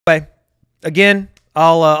again,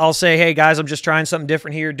 I'll say, hey guys, I'm just trying something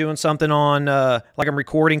different here, doing something on like I'm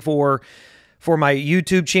recording for my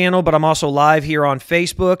YouTube channel, but I'm also live here on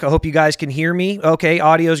Facebook. I hope you guys can hear me. Okay,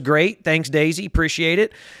 audio's great. Thanks, Daisy. Appreciate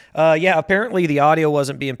it. Yeah, apparently the audio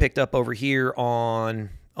wasn't being picked up over here on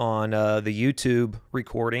the YouTube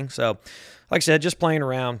recording. So, like I said, just playing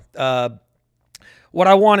around. What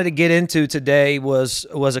I wanted to get into today was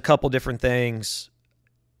a couple different things.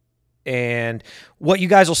 And what you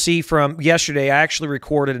guys will see from yesterday, I actually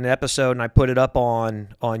recorded an episode and I put it up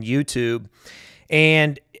on YouTube.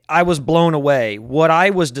 And I was blown away. What I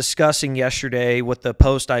was discussing yesterday with the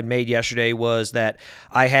post I made yesterday was that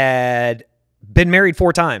I had been married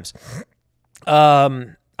 4 times.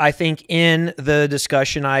 I think in the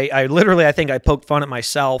discussion, I literally, I think I poked fun at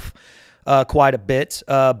myself quite a bit.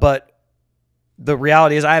 But the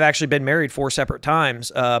reality is I've actually been married 4 separate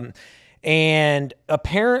times. And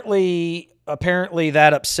apparently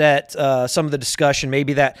that upset some of the discussion.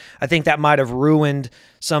 Maybe that, I think that might have ruined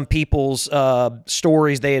some people's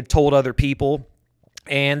stories they had told other people,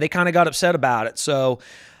 and they kind of got upset about it. So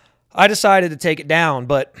I decided to take it down,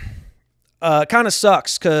 but kind of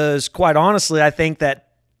sucks because, quite honestly, I think that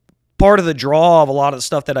part of the draw of a lot of the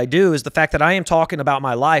stuff that I do is the fact that I am talking about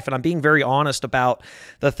my life, and I'm being very honest about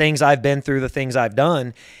the things I've been through, the things I've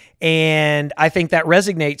done. And I think that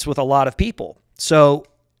resonates with a lot of people. So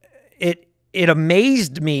it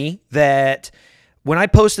amazed me that when I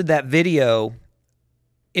posted that video,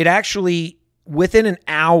 it actually, within an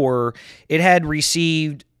hour, it had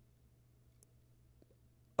received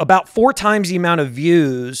about 4 times the amount of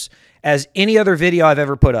views as any other video I've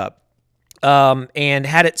ever put up. And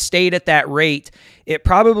had it stayed at that rate, it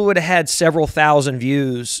probably would have had several thousand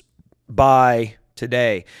views by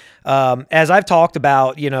today. As I've talked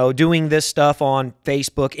about, doing this stuff on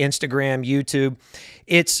Facebook, Instagram, YouTube,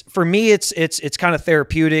 for me, it's kind of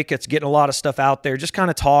therapeutic. It's getting a lot of stuff out there, just kind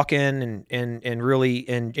of talking and really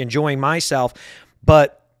enjoying myself.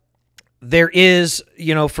 But there is,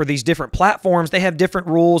 for these different platforms, they have different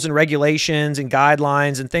rules and regulations and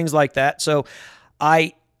guidelines and things like that. So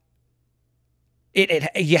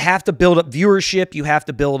you have to build up viewership. You have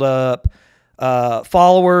to build up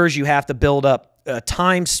followers. You have to build up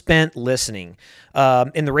time spent listening.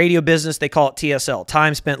 In the radio business, they call it TSL,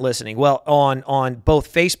 time spent listening. Well, on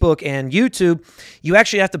both Facebook and YouTube, you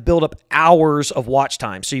actually have to build up hours of watch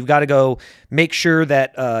time. So you've got to go make sure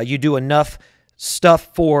that you do enough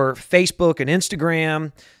stuff for Facebook and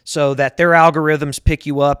Instagram so that their algorithms pick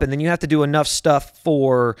you up, and then you have to do enough stuff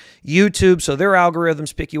for YouTube so their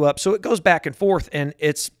algorithms pick you up. So it goes back and forth, and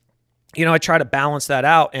it's, I try to balance that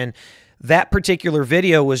out. And that particular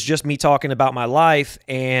video was just me talking about my life,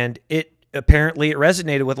 and it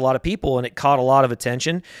resonated with a lot of people, and it caught a lot of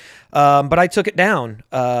attention. But I took it down,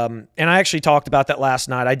 and I actually talked about that last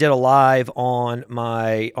night. I did a live on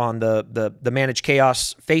the Manage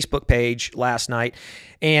Chaos Facebook page last night,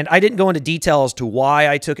 and I didn't go into detail as to why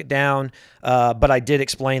I took it down, but I did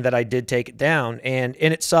explain that I did take it down, and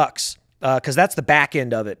it sucks. Because that's the back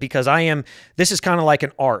end of it. Because this is kind of like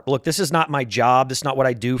an art. Look, this is not my job. This is not what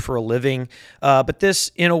I do for a living. But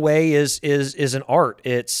this, in a way, is an art.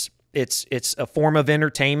 It's a form of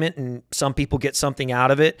entertainment, and some people get something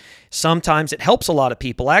out of it. Sometimes it helps a lot of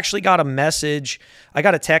people. I actually got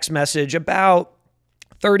a text message about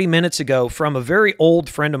 30 minutes ago from a very old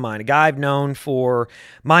friend of mine, a guy I've known for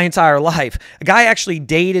my entire life. A guy actually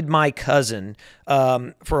dated my cousin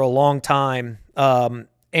for a long time.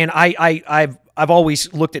 And I've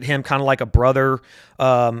always looked at him kind of like a brother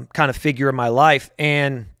kind of figure in my life.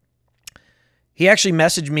 And he actually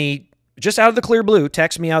messaged me just out of the clear blue,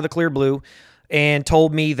 texted me out of the clear blue, and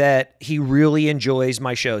told me that he really enjoys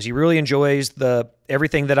my shows. He really enjoys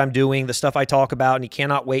everything that I'm doing, the stuff I talk about, and he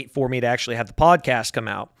cannot wait for me to actually have the podcast come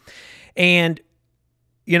out. And,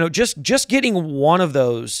 just getting one of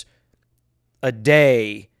those a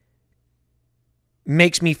day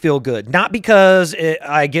makes me feel good. Not because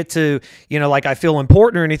I get to, like I feel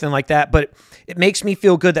important or anything like that, but it makes me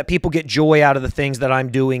feel good that people get joy out of the things that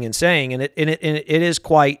I'm doing and saying. And it is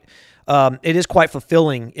quite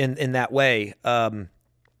fulfilling in that way.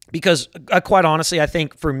 Because quite honestly, I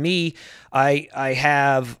think for me, I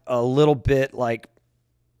have a little bit like,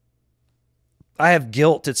 I have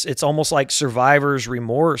guilt. It's almost like survivor's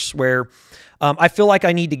remorse where I feel like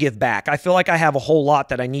I need to give back. I feel like I have a whole lot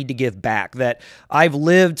that I need to give back, that I've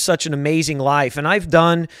lived such an amazing life, and I've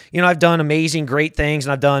done amazing, great things,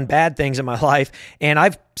 and I've done bad things in my life, and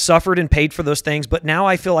I've suffered and paid for those things, but now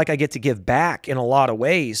I feel like I get to give back in a lot of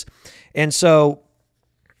ways. And so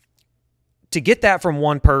to get that from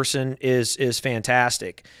one person is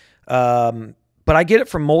fantastic. but I get it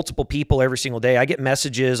from multiple people every single day. I get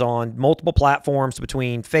messages on multiple platforms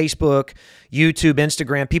between Facebook, YouTube,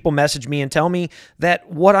 Instagram. People message me and tell me that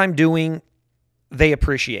what I'm doing, they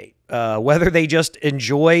appreciate. Whether they just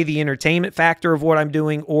enjoy the entertainment factor of what I'm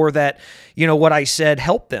doing, or that, what I said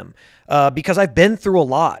helped them. Because I've been through a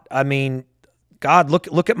lot. I mean, God,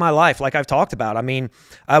 look at my life, like I've talked about. I mean,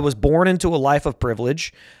 I was born into a life of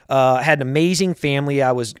privilege. Had an amazing family.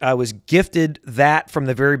 I was gifted that from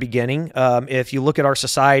the very beginning. If you look at our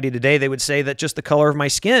society today, they would say that just the color of my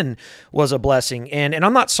skin was a blessing, and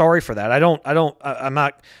I'm not sorry for that. I'm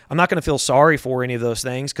not going to feel sorry for any of those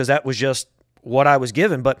things, because that was just what I was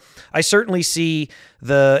given. But I certainly see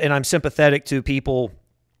and I'm sympathetic to people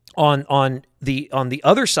on the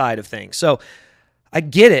other side of things. So I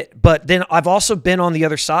get it, but then I've also been on the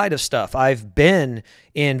other side of stuff. I've been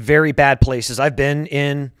in very bad places. I've been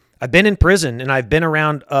in prison, and I've been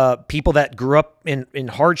around people that grew up in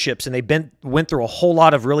hardships, and went through a whole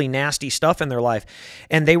lot of really nasty stuff in their life,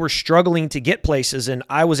 and they were struggling to get places, and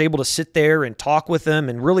I was able to sit there and talk with them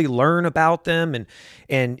and really learn about them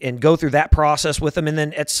and go through that process with them, and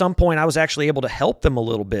then at some point I was actually able to help them a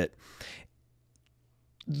little bit.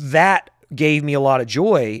 That gave me a lot of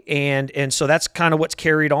joy, and so that's kind of what's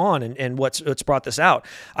carried on and what's brought this out.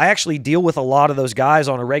 I actually deal with a lot of those guys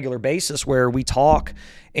on a regular basis, where we talk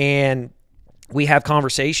and we have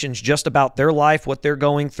conversations just about their life, what they're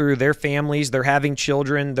going through, their families, they're having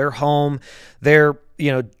children, their home, they're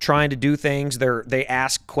trying to do things. They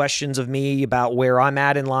ask questions of me about where I'm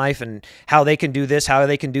at in life and how they can do this, how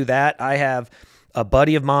they can do that. I have a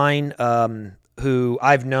buddy of mine who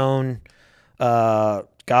I've known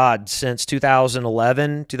since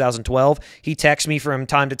 2011, 2012. He texts me from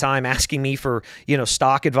time to time asking me for,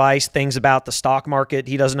 stock advice, things about the stock market.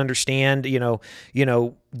 He doesn't understand,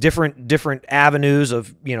 different avenues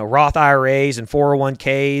of, Roth IRAs and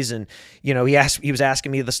 401ks. And, he was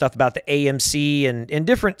asking me the stuff about the AMC and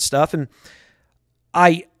different stuff. And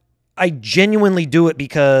I genuinely do it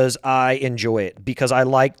because I enjoy it, because I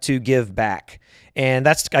like to give back. And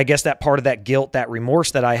that's, I guess, that part of that guilt, that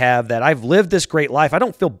remorse that I have, that I've lived this great life. I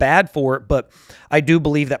don't feel bad for it, but I do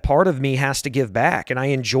believe that part of me has to give back, and I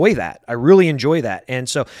enjoy that. I really enjoy that. And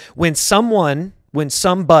so when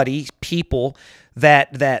people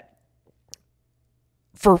that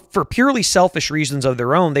for purely selfish reasons of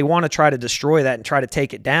their own, they want to try to destroy that and try to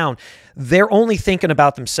take it down, they're only thinking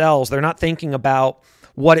about themselves. They're not thinking about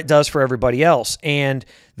what it does for everybody else. And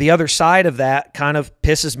the other side of that kind of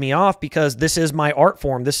pisses me off, because this is my art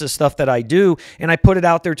form. This is stuff that I do, and I put it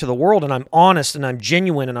out there to the world, and I'm honest, and I'm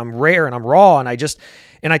genuine, and I'm rare, and I'm raw, and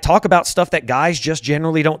I talk about stuff that guys just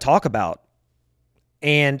generally don't talk about.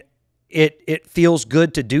 And it feels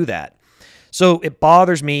good to do that. So it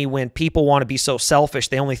bothers me when people want to be so selfish.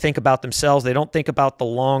 They only think about themselves. They don't think about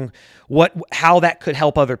how that could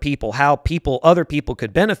help other people, how other people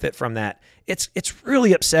could benefit from that. It's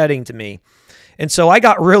really upsetting to me. And so I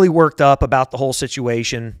got really worked up about the whole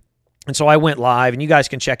situation. And so I went live, and you guys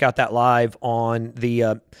can check out that live on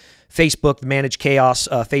the Facebook, the Manage Chaos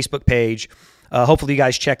Facebook page. Hopefully you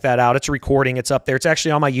guys check that out. It's a recording. It's up there. It's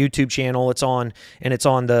actually on my YouTube channel. It's on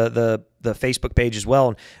the Facebook page as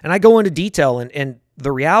well. And I go into detail, and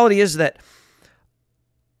the reality is that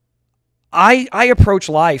I approach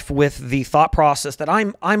life with the thought process that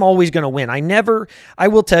I'm always going to win. I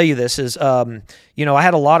will tell you this is, I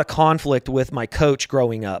had a lot of conflict with my coach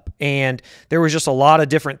growing up, and there was just a lot of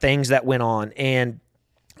different things that went on. And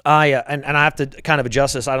I have to kind of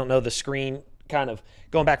adjust this. I don't know, the screen kind of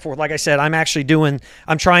going back and forth. Like I said, I'm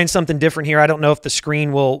trying something different here. I don't know if the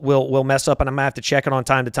screen will mess up, and I'm going to have to check it on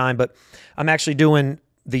time to time, but I'm actually doing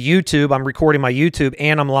the YouTube. I'm recording my YouTube,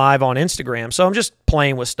 and I'm live on Instagram. So I'm just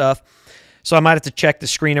playing with stuff. So I might have to check the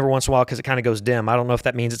screen every once in a while because it kind of goes dim. I don't know if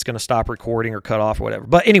that means it's going to stop recording or cut off or whatever.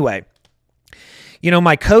 But anyway,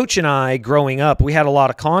 my coach and I growing up, we had a lot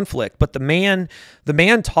of conflict, but the man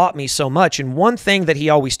taught me so much. And one thing that he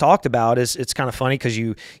always talked about is, it's kind of funny because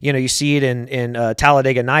you see it in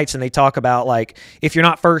Talladega Nights, and they talk about, like, if you're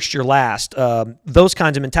not first, you're last, those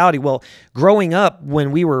kinds of mentality. Well, growing up, when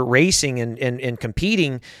we were racing and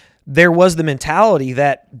competing, there was the mentality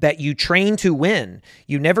that you train to win.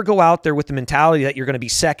 You never go out there with the mentality that you're going to be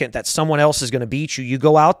second, that someone else is going to beat you. You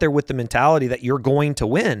go out there with the mentality that you're going to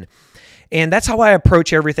win. And that's how I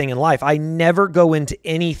approach everything in life. I never go into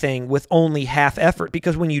anything with only half effort,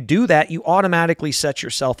 because when you do that, you automatically set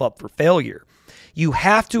yourself up for failure. You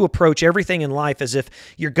have to approach everything in life as if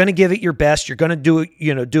you're going to give it your best. You're going to do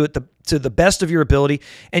it to the best of your ability,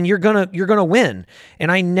 and you're going to win.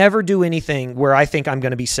 And I never do anything where I think I'm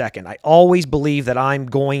going to be second. I always believe that I'm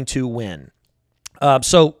going to win.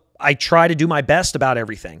 So I try to do my best about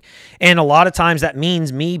everything. And a lot of times that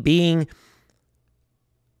means me being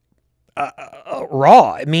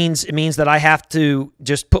raw. It means that I have to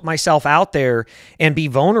just put myself out there and be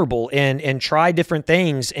vulnerable and try different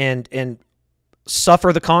things and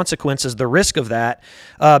suffer the consequences, the risk of that,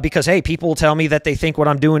 because, hey, people will tell me that they think what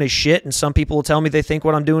I'm doing is shit, and some people will tell me they think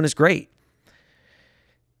what I'm doing is great.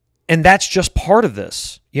 And that's just part of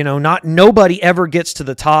this. Nobody ever gets to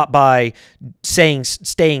the top by staying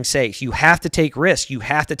safe. You have to take risks. You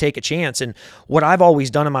have to take a chance. And what I've always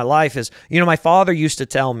done in my life is, my father used to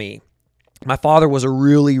tell me, my father was a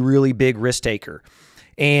really, really big risk taker,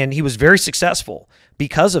 and he was very successful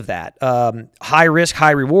because of that. High risk,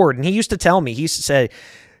 high reward. And he used to tell me, he used to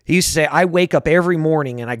say, I wake up every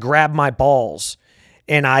morning and I grab my balls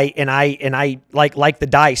and I like the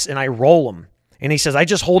dice and I roll them. And he says, I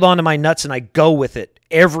just hold on to my nuts and I go with it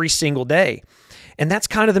every single day. And that's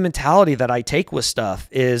kind of the mentality that I take with stuff,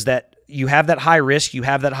 is that you have that high risk, you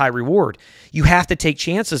have that high reward. You have to take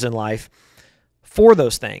chances in life for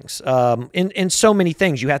those things. In so many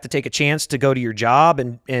things, you have to take a chance to go to your job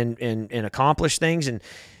and accomplish things. And,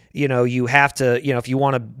 you have to, if you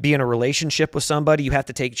want to be in a relationship with somebody, you have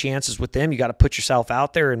to take chances with them. You got to put yourself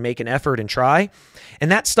out there and make an effort and try.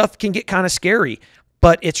 And that stuff can get kind of scary.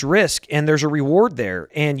 But it's risk, and there's a reward there,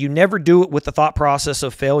 and you never do it with the thought process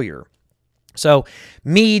of failure. So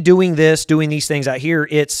me doing these things out here,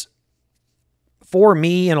 it's for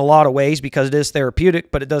me in a lot of ways because it is therapeutic,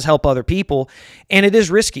 but it does help other people, and it is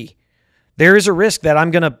risky. There is a risk that I'm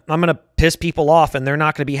gonna piss people off, and they're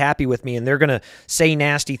not gonna be happy with me, and they're gonna say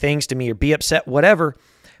nasty things to me or be upset, whatever.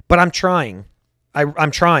 But I'm trying. I'm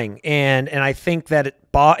trying, and I think that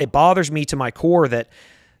it bothers me to my core that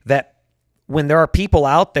when there are people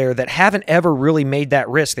out there that haven't ever really made that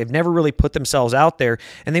risk, they've never really put themselves out there,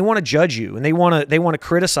 and they want to judge you, and they want to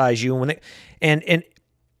criticize you, and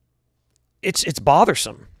it's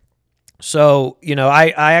bothersome. So,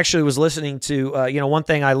 I actually was listening to, one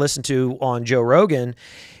thing I listened to on Joe Rogan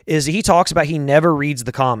is he talks about he never reads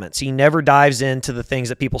the comments. He never dives into the things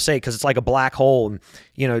that people say because it's like a black hole,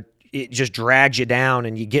 and, it just drags you down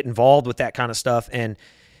and you get involved with that kind of stuff, and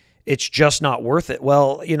it's just not worth it.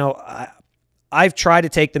 Well, I've tried to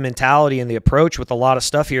take the mentality and the approach with a lot of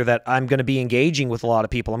stuff here that I'm going to be engaging with a lot of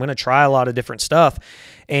people. I'm going to try a lot of different stuff,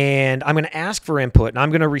 and I'm going to ask for input, and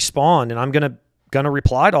I'm going to respond, and I'm going to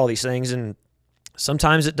reply to all these things. And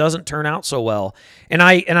sometimes it doesn't turn out so well, and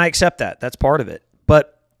I accept that. That's part of it.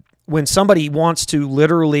 But when somebody wants to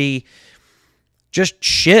literally just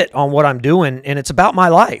shit on what I'm doing, and it's about my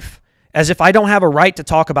life, as if I don't have a right to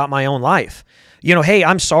talk about my own life. Hey,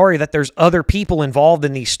 I'm sorry that there's other people involved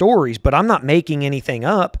in these stories, but I'm not making anything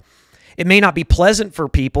up. It may not be pleasant for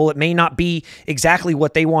people. It may not be exactly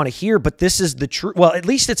what they want to hear, but this is the truth. Well, at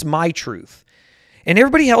least it's my truth. And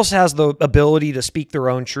everybody else has the ability to speak their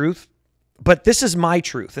own truth, but this is my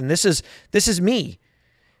truth, and this is me.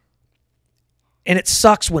 And it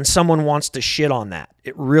sucks when someone wants to shit on that.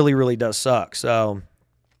 It really, really does suck. So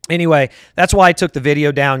anyway, that's why I took the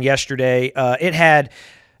video down yesterday. It had...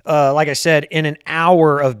 like I said, in an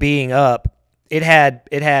hour of being up, it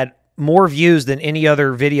had more views than any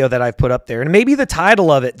other video that I've put up there. And maybe the title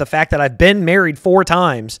of it, the fact that I've been married 4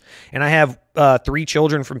 times and I have 3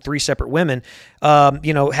 children from 3 separate women,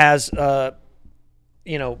 has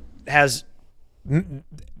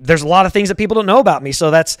there's a lot of things that people don't know about me. So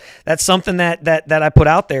that's something that I put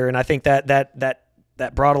out there, and I think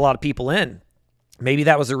that brought a lot of people in. Maybe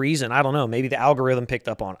that was the reason. I don't know. Maybe the algorithm picked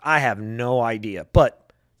up on it. I have no idea. But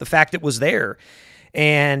the fact it was there,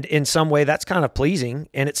 and in some way that's kind of pleasing,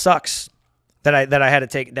 and it sucks that I had to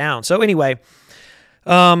take it down. So anyway,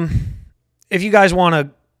 if you guys want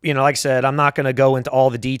to, like I said, I'm not going to go into all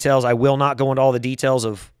the details. I will not go into all the details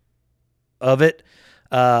of it.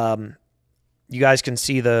 You guys can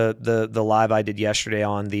see the live I did yesterday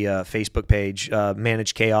on the Facebook page,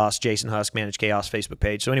 Manage Chaos, Jason Husk, Manage Chaos Facebook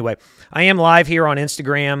page. So anyway, I am live here on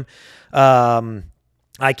Instagram.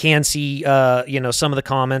 I can see, some of the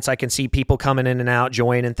comments. I can see people coming in and out,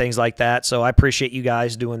 join and things like that. So I appreciate you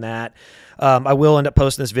guys doing that. I will end up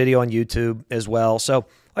posting this video on YouTube as well. So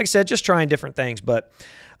like I said, just trying different things. But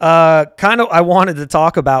kind of I wanted to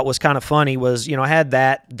talk about was kind of funny was, I had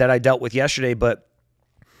that I dealt with yesterday. But,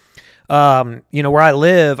 where I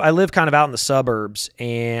live kind of out in the suburbs,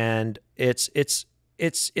 and it's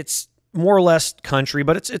more or less country,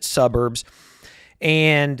 but it's suburbs.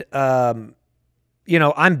 And,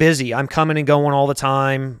 I'm busy. I'm coming and going all the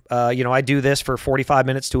time. I do this for 45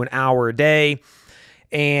 minutes to an hour a day.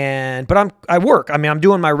 But I work. I mean, I'm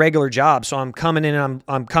doing my regular job. So I'm coming in and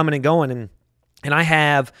I'm coming and going. And and I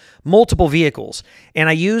have multiple vehicles, and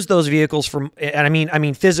I use those vehicles and I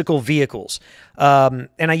mean physical vehicles, and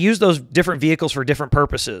I use those different vehicles for different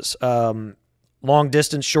purposes. Long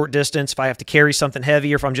distance, short distance, if I have to carry something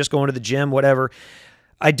heavy, or if I'm just going to the gym, whatever,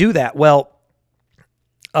 I do that. Well,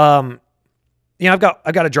 I've got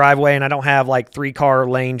a driveway, and I don't have like 3-car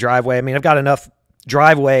lane driveway. I mean, I've got enough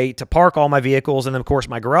driveway to park all my vehicles, and then of course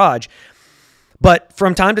my garage. But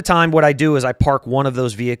from time to time, what I do is I park one of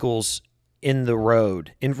those vehicles in the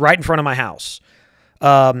road, right in front of my house.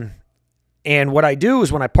 And what I do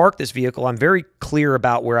is when I park this vehicle, I'm very clear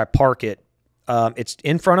about where I park it. It's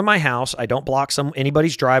in front of my house. I don't block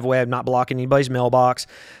anybody's driveway. I'm not blocking anybody's mailbox.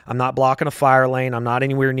 I'm not blocking a fire lane. I'm not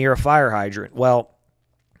anywhere near a fire hydrant. Well,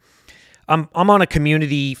 I'm on a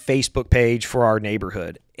community Facebook page for our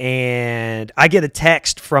neighborhood, and I get a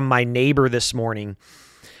text from my neighbor this morning,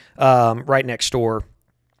 right next door.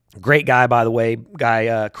 Great guy, by the way,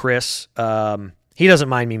 Chris. He doesn't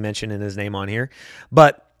mind me mentioning his name on here,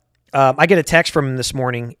 but I get a text from him this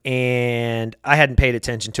morning, and I hadn't paid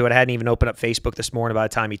attention to it. I hadn't even opened up Facebook this morning by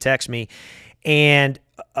the time he texted me, and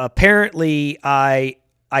apparently I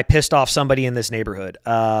pissed off somebody in this neighborhood,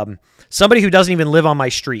 somebody who doesn't even live on my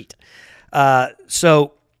street.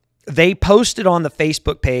 So they posted on the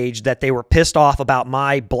Facebook page that they were pissed off about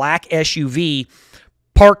my black SUV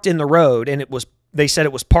parked in the road, and they said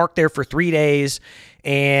it was parked there for 3 days,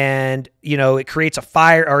 and it creates a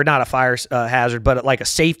fire, or not a fire hazard, but like a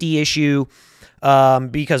safety issue,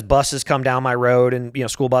 because buses come down my road, and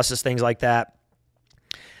school buses, things like that.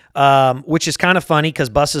 Which is kind of funny because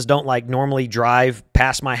buses don't normally drive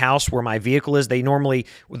past my house where my vehicle is. They normally,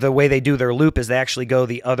 the way they do their loop is they actually go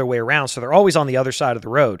the other way around. So they're always on the other side of the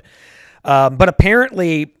road. But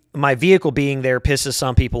apparently my vehicle being there pisses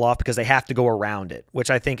some people off because they have to go around it,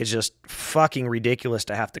 which I think is just fucking ridiculous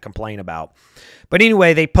to have to complain about. But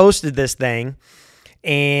anyway, they posted this thing,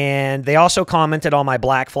 and they also commented on my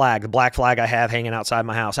black flag, the black flag I have hanging outside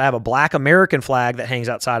my house. I have a black American flag that hangs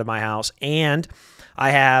outside of my house, and I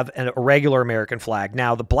have a regular American flag.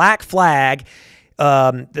 Now, the black flag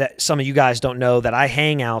that some of you guys don't know that I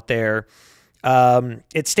hang out there,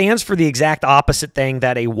 it stands for the exact opposite thing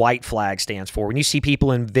that a white flag stands for. When you see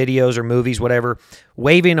people in videos or movies, whatever,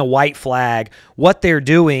 waving a white flag, what they're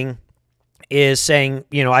doing is saying,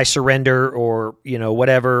 I surrender, or,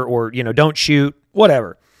 whatever, or, don't shoot,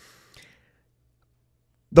 whatever.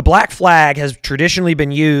 The black flag has traditionally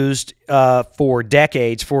been used for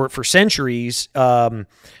decades, for centuries, for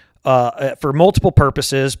multiple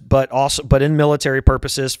purposes, but in military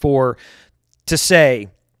purposes, to say,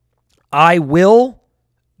 I will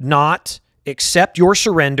not accept your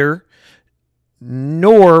surrender,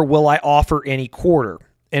 nor will I offer any quarter.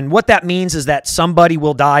 And what that means is that somebody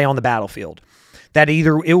will die on the battlefield. That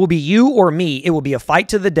either it will be you or me. It will be a fight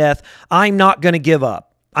to the death. I'm not going to give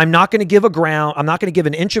up. I'm not going to give I'm not going to give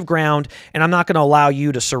an inch of ground, and I'm not going to allow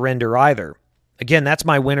you to surrender either. Again, that's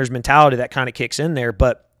my winner's mentality that kind of kicks in there.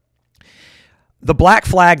 But the black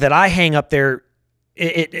flag that I hang up there,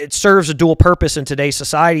 it serves a dual purpose in today's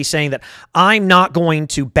society, saying that I'm not going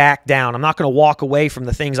to back down. I'm not going to walk away from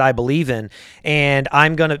the things I believe in, and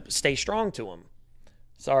I'm going to stay strong to them.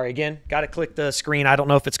 Sorry, again, got to click the screen. I don't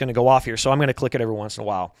know if it's going to go off here, so I'm going to click it every once in a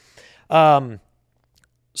while.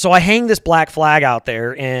 So I hang this black flag out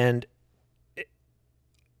there, and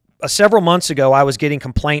several months ago, I was getting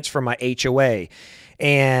complaints from my HOA,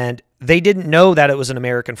 and they didn't know that it was an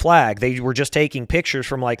American flag. They were just taking pictures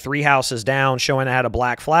from 3 houses down showing I had a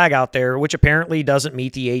black flag out there, which apparently doesn't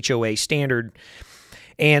meet the HOA standard.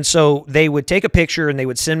 And so they would take a picture, and they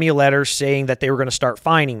would send me a letter saying that they were going to start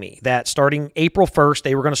fining me, that starting April 1st,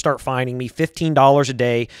 they were going to start fining me $15 a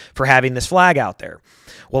day for having this flag out there.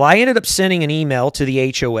 Well, I ended up sending an email to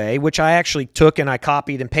the HOA, which I actually took and I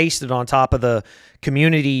copied and pasted on top of the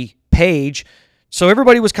community page. So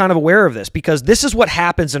everybody was kind of aware of this, because this is what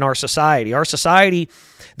happens in our society. Our society,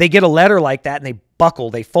 they get a letter like that and they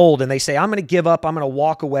buckle, they fold, and they say, I'm going to give up, I'm going to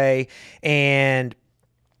walk away, and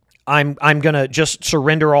I'm going to just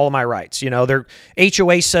surrender all of my rights. Their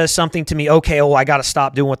HOA says something to me, okay, I got to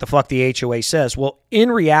stop doing what the fuck the HOA says. Well, in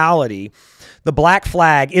reality, the black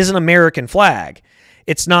flag is an American flag.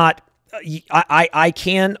 It's not, I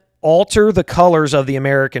can alter the colors of the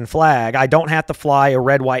American flag. I don't have to fly a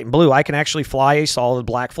red, white, and blue. I can actually fly a solid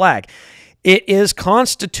black flag. It is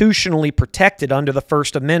constitutionally protected under the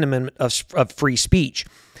First Amendment of free speech.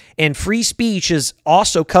 And free speech is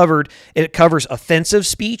also covered. It covers offensive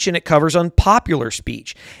speech, and it covers unpopular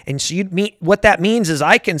speech. And so what that means is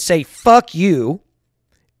I can say, fuck you,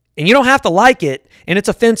 And you don't have to like it, and it's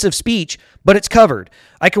offensive speech, but it's covered.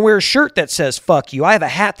 I can wear a shirt that says fuck you. I have a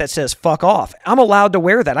hat that says fuck off. I'm allowed to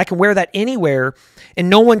wear that. I can wear that anywhere, and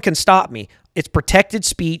no one can stop me. It's protected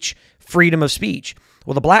speech, freedom of speech.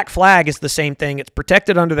 Well, the black flag is the same thing. It's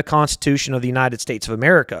protected under the Constitution of the United States of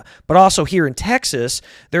America. But also here in Texas,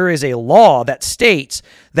 there is a law that states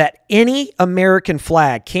that any American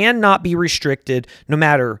flag cannot be restricted no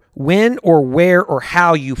matter when or where or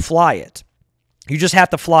how you fly it. You just have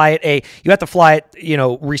to fly it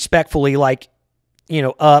respectfully, like,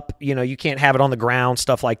 up, you can't have it on the ground,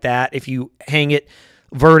 stuff like that. If you hang it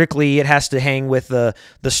vertically, it has to hang with the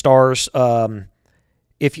stars.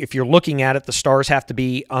 If you're looking at it, the stars have to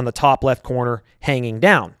be on the top left corner hanging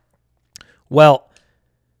down. Well,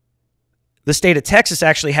 the state of Texas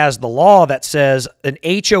actually has the law that says an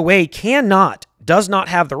HOA does not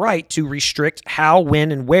have the right to restrict how,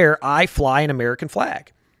 when, and where I fly an American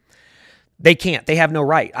flag. They can't. They have no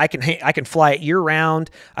right. I can fly it year-round.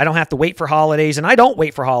 I don't have to wait for holidays, and I don't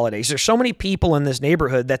wait for holidays. There's so many people in this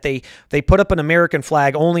neighborhood that they put up an American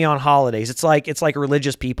flag only on holidays. It's like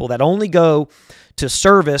religious people that only go to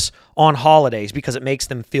service on holidays because it makes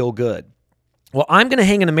them feel good. Well, I'm going to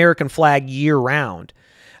hang an American flag year-round.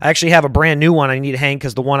 I actually have a brand new one I need to hang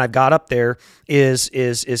because the one I've got up there is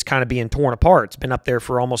kind of being torn apart. It's been up there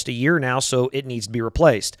for almost a year now, so it needs to be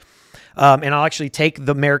replaced. And I'll actually take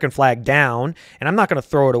the American flag down, and I'm not going to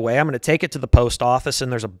throw it away. I'm going to take it to the post office,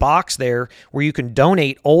 and there's a box there where you can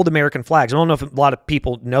donate old American flags. I don't know if a lot of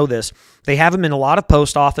people know this. They have them in a lot of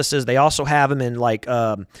post offices. They also have them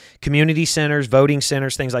in community centers, voting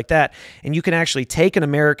centers, things like that. And you can actually take an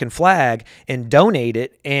American flag and donate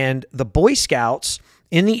it, and the Boy Scouts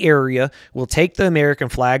in the area will take the American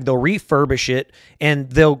flag, they'll refurbish it, and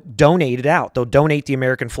they'll donate it out. They'll donate the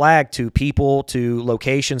American flag to people, to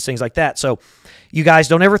locations, things like that. So you guys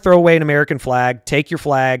don't ever throw away an American flag. Take your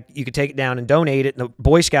flag. You can take it down and donate it. And the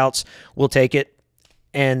Boy Scouts will take it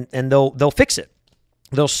and they'll fix it.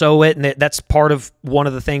 They'll sew it, and that's part of one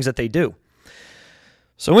of the things that they do.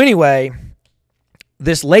 So anyway,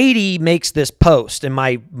 this lady makes this post, and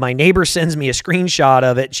my neighbor sends me a screenshot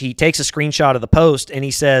of it. She takes a screenshot of the post, and he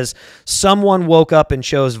says, someone woke up and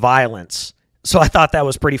chose violence. So I thought that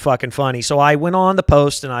was pretty fucking funny. So I went on the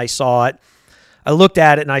post, and I saw it. I looked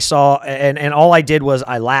at it, and I saw, and all I did was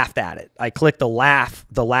I laughed at it. I clicked the laughed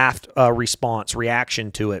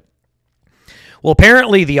reaction to it. Well,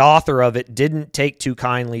 apparently the author of it didn't take too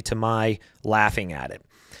kindly to my laughing at it.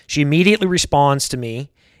 She immediately responds to me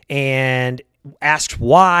and asks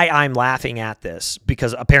why I'm laughing at this,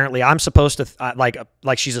 because apparently I'm supposed to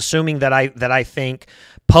like she's assuming that I think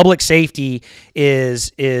public safety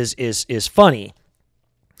is funny,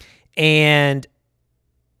 and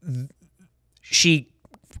she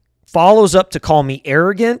follows up to call me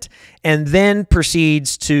arrogant and then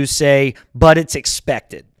proceeds to say, but it's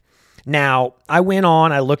expected. Now, I went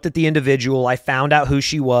on, I looked at the individual, I found out who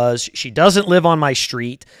she was. She doesn't live on my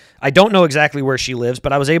street. I don't know exactly where she lives,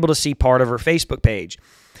 but I was able to see part of her Facebook page.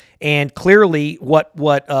 And clearly what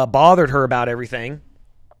bothered her about everything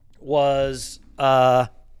was that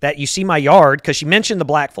you see my yard, because she mentioned the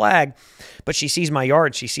black flag, but she sees my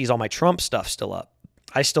yard, she sees all my Trump stuff still up.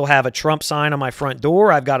 I still have a Trump sign on my front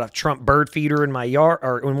door. I've got a Trump bird feeder in my yard,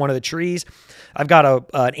 or in one of the trees. I've got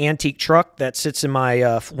an antique truck that sits in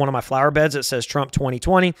my one of my flower beds that says Trump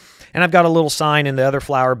 2020, and I've got a little sign in the other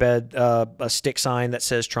flower bed, a stick sign that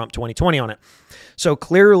says Trump 2020 on it. So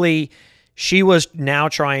clearly, she was now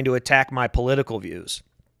trying to attack my political views.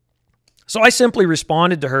 So I simply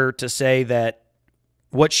responded to her to say that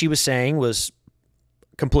what she was saying was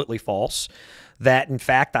completely false, that in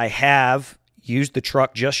fact I have used the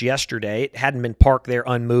truck just yesterday. It hadn't been parked there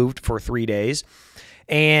unmoved for 3 days.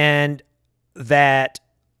 And that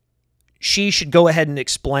she should go ahead and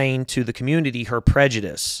explain to the community her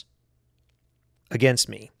prejudice against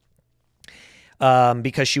me.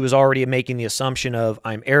 Because she was already making the assumption of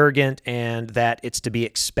I'm arrogant and that it's to be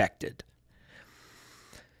expected.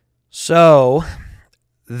 So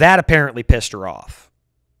that apparently pissed her off.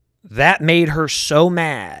 That made her so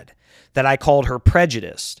mad that I called her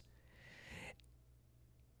prejudiced.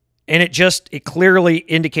 And it clearly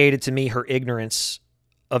indicated to me her ignorance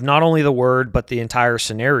of not only the word, but the entire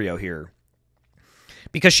scenario here.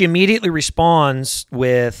 Because she immediately responds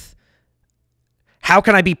with, how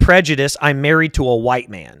can I be prejudiced? I'm married to a white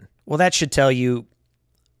man. Well, that should tell you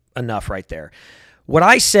enough right there. What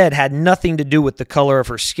I said had nothing to do with the color of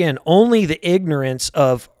her skin, only the ignorance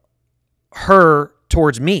of her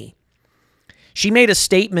towards me. She made a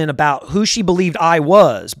statement about who she believed I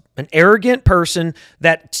was, an arrogant person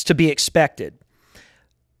that's to be expected,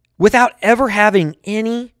 without ever having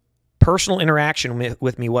any personal interaction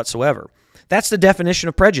with me whatsoever. That's the definition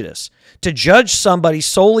of prejudice, to judge somebody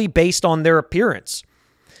solely based on their appearance.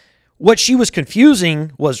 What she was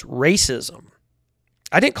confusing was racism.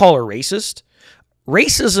 I didn't call her racist.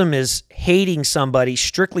 Racism is hating somebody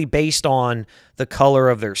strictly based on the color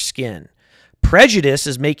of their skin. Prejudice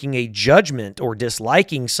is making a judgment or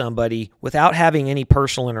disliking somebody without having any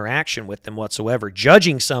personal interaction with them whatsoever,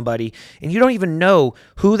 judging somebody, and you don't even know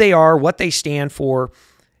who they are, what they stand for,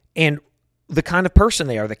 and the kind of person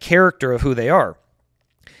they are, the character of who they are.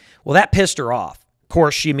 Well, that pissed her off. Of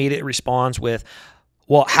course, she immediately responds with,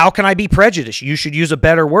 well, how can I be prejudiced? You should use a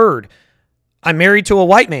better word. I'm married to a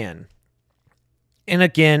white man. And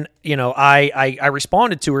again, I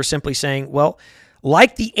responded to her simply saying, well,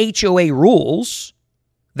 like the HOA rules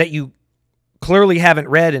that you clearly haven't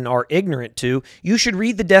read and are ignorant to, you should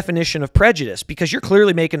read the definition of prejudice, because you're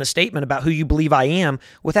clearly making a statement about who you believe I am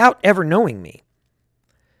without ever knowing me.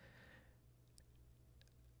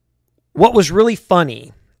 What was really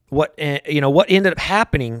funny, what ended up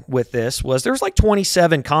happening with this was there was like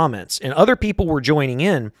 27 comments, and other people were joining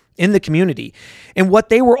in the community. And what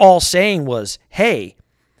they were all saying was, hey,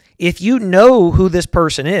 if you know who this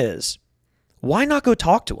person is, why not go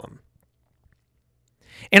talk to him?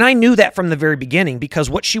 And I knew that from the very beginning, because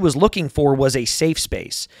what she was looking for was a safe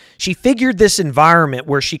space. She figured this environment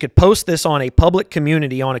where she could post this on a public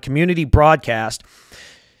community, on a community broadcast.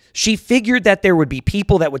 She figured that there would be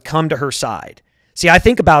people that would come to her side. See, I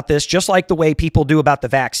think about this just like the way people do about the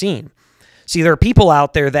vaccine. See, there are people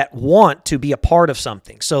out there that want to be a part of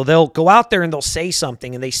something. So they'll go out there and they'll say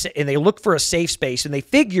something, and they look for a safe space, and they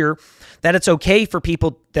figure that it's okay for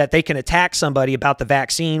people that they can attack somebody about the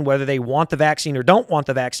vaccine, whether they want the vaccine or don't want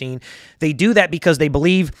the vaccine. They do that because they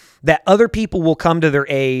believe that other people will come to their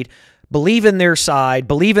aid, believe in their side,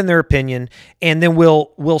 believe in their opinion, and then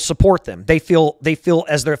will support them. They feel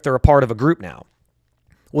as if they're a part of a group now.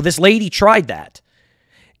 Well, this lady tried that.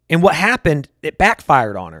 And what happened, it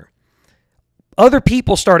backfired on her. Other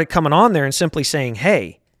people started coming on there and simply saying,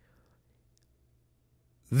 hey,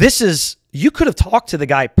 you could have talked to the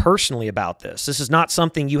guy personally about this. This is not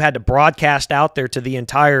something you had to broadcast out there to the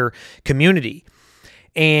entire community.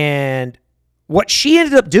 And what she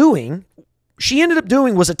ended up doing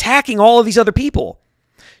was attacking all of these other people.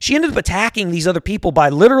 She ended up attacking these other people by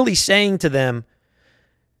literally saying to them,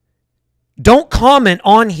 don't comment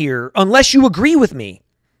on here unless you agree with me.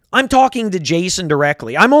 I'm talking to Jason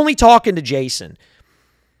directly. I'm only talking to Jason.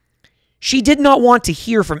 She did not want to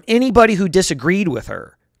hear from anybody who disagreed with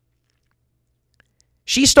her.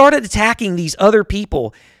 She started attacking these other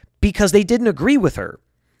people because they didn't agree with her.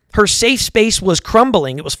 Her safe space was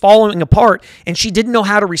crumbling. It was falling apart, and she didn't know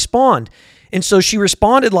how to respond. And so she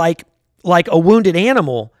responded like a wounded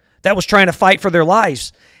animal that was trying to fight for their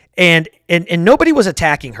lives. And nobody was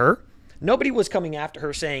attacking her. Nobody was coming after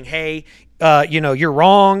her saying, hey, you're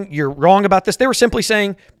wrong. You're wrong about this. They were simply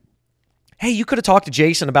saying, hey, you could have talked to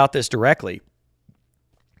Jason about this directly.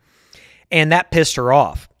 And that pissed her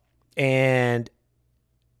off. And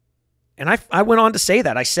I went on to say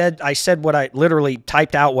that. I said what I literally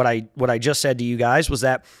typed out, what I just said to you guys, was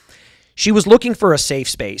that she was looking for a safe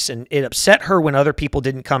space, and it upset her when other people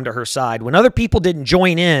didn't come to her side. When other people didn't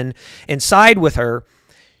join in and side with her,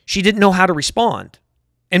 she didn't know how to respond.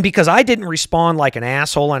 And because I didn't respond like an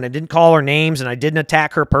asshole, and I didn't call her names, and I didn't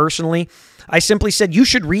attack her personally, I simply said, you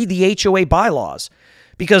should read the HOA bylaws.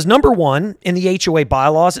 Because number one, in the HOA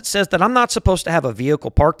bylaws, it says that I'm not supposed to have a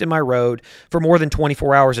vehicle parked in my road for more than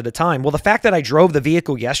 24 hours at a time. Well, the fact that I drove the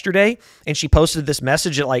vehicle yesterday, and she posted this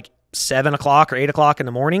message at like 7 o'clock or 8 o'clock in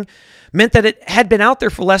the morning, meant that it had been out there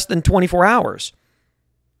for less than 24 hours.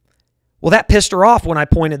 Well, that pissed her off when I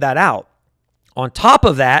pointed that out. On top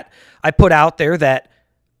of that, I put out there that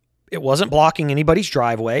it wasn't blocking anybody's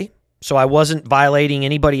driveway, so I wasn't violating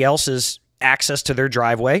anybody else's access to their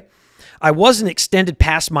driveway. I wasn't extended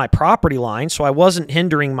past my property line, so I wasn't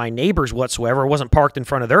hindering my neighbors whatsoever. I wasn't parked in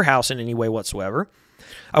front of their house in any way whatsoever.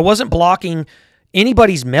 I wasn't blocking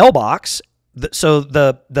anybody's mailbox, so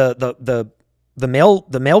the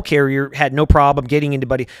mail carrier had no problem getting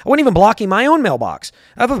anybody. I wasn't even blocking my own mailbox.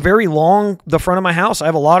 I have the front of my house. I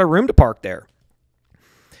have a lot of room to park there.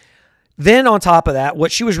 Then on top of that,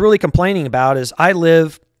 what she was really complaining about is I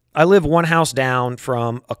live one house down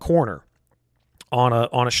from a corner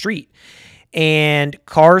on a street, and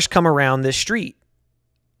cars come around this street.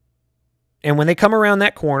 And when they come around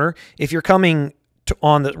that corner, if you're coming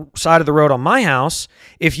on the side of the road on my house,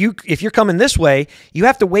 if you're coming this way, you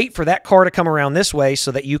have to wait for that car to come around this way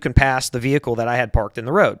so that you can pass the vehicle that I had parked in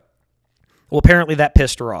the road. Well, apparently that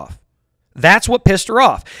pissed her off. That's what pissed her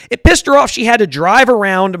off. It pissed her off she had to drive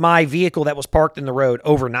around my vehicle that was parked in the road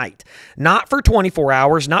overnight. Not for 24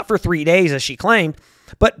 hours, not for 3 days as she claimed,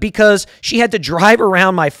 but because she had to drive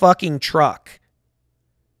around my fucking truck.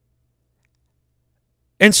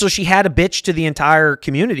 And so she had a bitch to the entire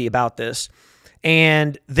community about this,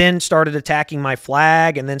 and then started attacking my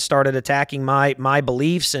flag, and then started attacking my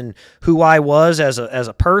beliefs and who I was as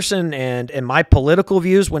a person and my political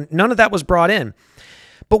views, when none of that was brought in.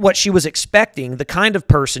 But what she was expecting, the kind of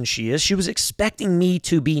person she is, she was expecting me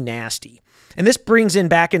to be nasty. And this brings in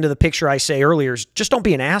back into the picture I say earlier, is just don't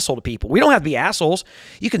be an asshole to people. We don't have to be assholes.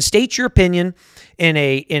 You can state your opinion in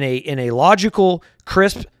a logical,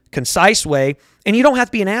 crisp, concise way, and you don't have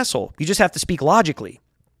to be an asshole. You just have to speak logically.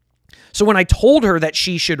 So when I told her that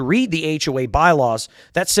she should read the HOA bylaws,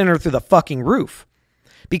 that sent her through the fucking roof.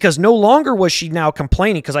 Because no longer was she now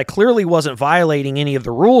complaining, because I clearly wasn't violating any of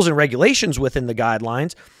the rules and regulations within the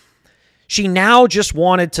guidelines. She now just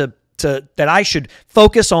wanted that I should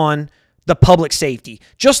focus on the public safety,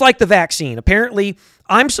 just like the vaccine. Apparently,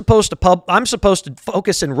 I'm supposed to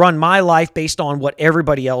focus and run my life based on what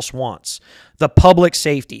everybody else wants, the public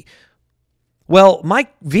safety. Well, my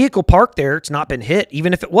vehicle parked there, it's not been hit.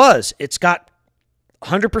 Even if it was, it's got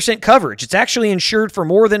 100% coverage. It's actually insured for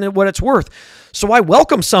more than what it's worth. So I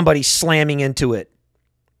welcome somebody slamming into it.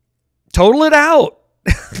 Total it out.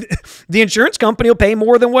 The insurance company will pay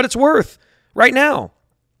more than what it's worth right now.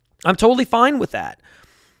 I'm totally fine with that.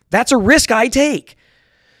 That's a risk I take.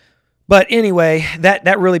 But anyway,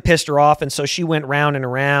 that really pissed her off. And so she went round and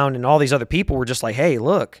around, and all these other people were just like, hey,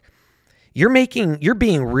 look, you're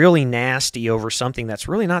being really nasty over something that's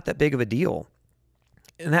really not that big of a deal.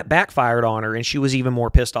 And that backfired on her, and she was even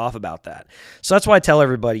more pissed off about that. So that's why I tell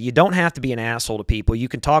everybody, you don't have to be an asshole to people. You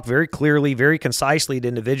can talk very clearly, very concisely to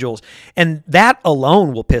individuals, and that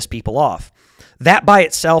alone will piss people off. That by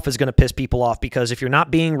itself is going to piss people off, because if you're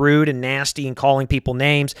not being rude and nasty and calling people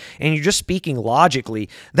names, and you're just speaking logically,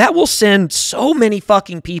 that will send so many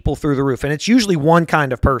fucking people through the roof. And it's usually one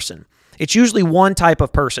kind of person. It's usually one type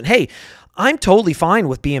of person. Hey, I'm totally fine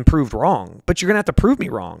with being proved wrong, but you're going to have to prove me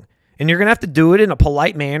wrong. And you're going to have to do it in a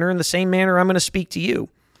polite manner, in the same manner I'm going to speak to you.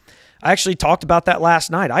 I actually talked about that last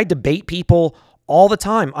night. I debate people all the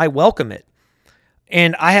time. I welcome it.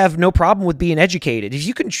 And I have no problem with being educated. If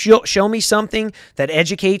you can show me something that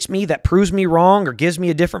educates me, that proves me wrong, or gives me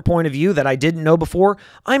a different point of view that I didn't know before,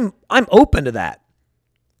 I'm open to that.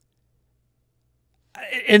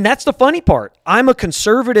 And that's the funny part. I'm a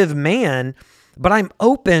conservative man, but I'm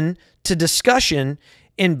open to discussion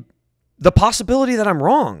in the possibility that I'm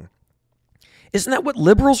wrong. Isn't that what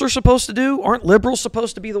liberals are supposed to do? Aren't liberals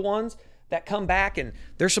supposed to be the ones that come back and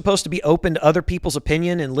they're supposed to be open to other people's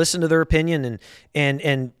opinion and listen to their opinion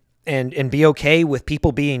and be okay with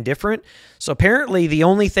people being different? So apparently the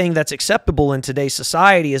only thing that's acceptable in today's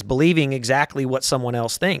society is believing exactly what someone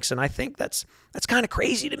else thinks. And I think that's kind of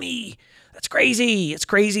crazy to me. That's crazy. It's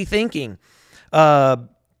crazy thinking. So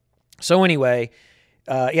anyway,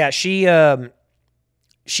 yeah, she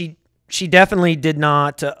definitely did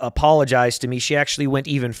not apologize to me. She actually went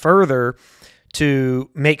even further to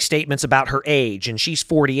make statements about her age. And she's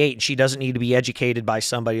 48 and she doesn't need to be educated by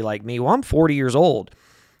somebody like me. Well, I'm 40 years old.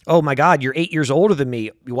 Oh my God, you're 8 years older than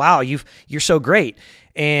me. Wow, you're so great.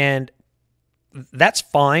 And that's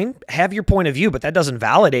fine. Have your point of view, but that doesn't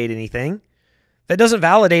validate anything. That doesn't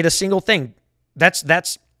validate a single thing.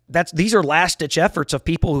 These are last-ditch efforts of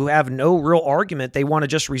people who have no real argument. They want to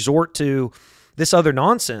just resort to this other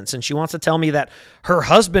nonsense. And she wants to tell me that her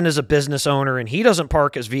husband is a business owner and he doesn't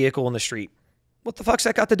park his vehicle in the street. What the fuck's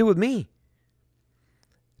that got to do with me?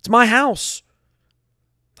 It's my house.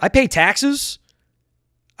 I pay taxes.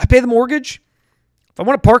 I pay the mortgage. If I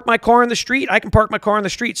want to park my car in the street, I can park my car in the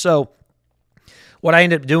street. So what I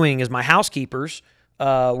ended up doing is my housekeepers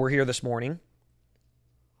were here this morning.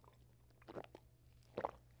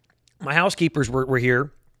 My housekeepers were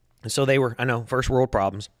here. And so they were, I know, first world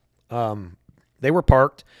problems. They were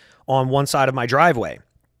parked on one side of my driveway.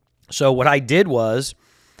 So what I did was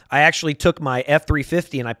I actually took my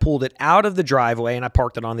F-350 and I pulled it out of the driveway and I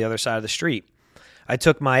parked it on the other side of the street. I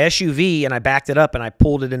took my SUV and I backed it up and I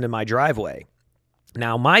pulled it into my driveway.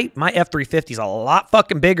 Now, my F-350 is a lot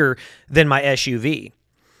fucking bigger than my SUV.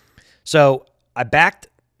 So I backed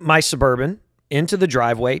my Suburban into the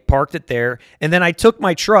driveway, parked it there, and then I took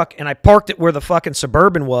my truck and I parked it where the fucking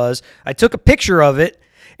Suburban was. I took a picture of it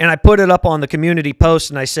and I put it up on the community post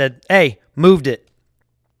and I said, hey, moved it.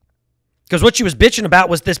 Because what she was bitching about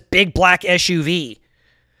was this big black SUV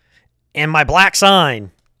and my black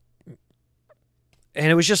sign. And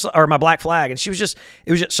it was just, or my black flag. And she was just,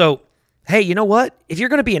 it was just, so, hey, you know what? If you're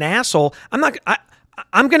going to be an asshole, I'm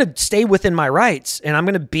I'm going to stay within my rights, and I'm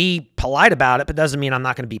going to be polite about it, but doesn't mean I'm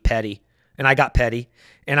not going to be petty. And I got petty,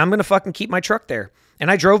 and I'm going to fucking keep my truck there. And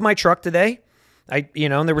I drove my truck today. And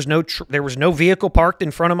there was no vehicle parked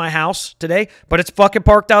in front of my house today, but it's fucking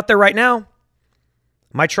parked out there right now.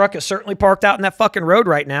 My truck is certainly parked out in that fucking road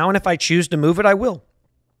right now, and if I choose to move it, I will.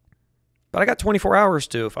 But I got 24 hours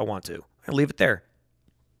to if I want to. I'll leave it there.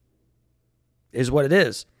 Is what it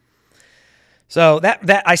is. So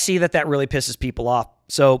that I see that really pisses people off.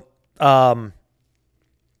 So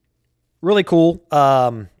really cool.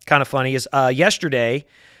 Kind of funny is yesterday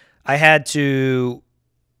I had to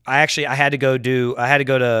go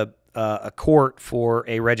to a court for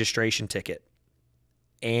a registration ticket,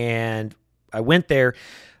 and I went there.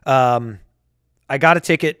 I got a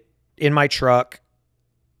ticket in my truck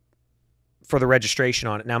for the registration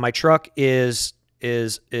on it. Now my truck is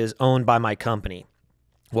owned by my company.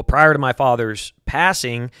 Well, prior to my father's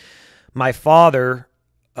passing, my father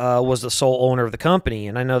was the sole owner of the company.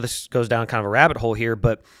 And I know this goes down kind of a rabbit hole here,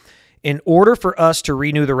 but in order for us to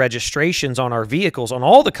renew the registrations on our vehicles, on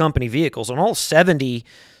all the company vehicles, on all 70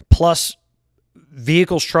 plus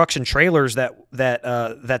vehicles, trucks, and trailers that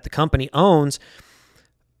the company owns,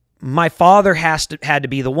 my father had to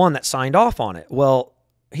be the one that signed off on it. Well,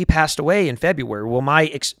 he passed away in February. Well, my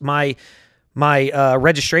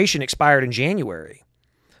registration expired in January.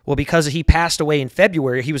 Well, because he passed away in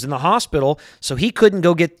February, he was in the hospital, so he couldn't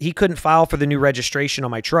file for the new registration on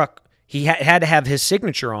my truck. He had to have his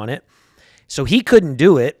signature on it, so he couldn't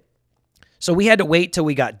do it. So we had to wait till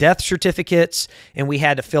we got death certificates, and we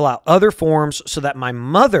had to fill out other forms so that my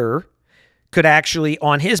mother could actually,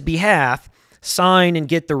 on his behalf, sign and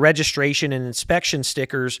get the registration and inspection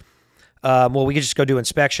stickers. Well, we could just go do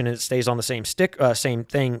inspection, and it stays on the same same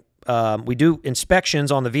thing. We do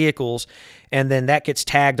inspections on the vehicles, and then that gets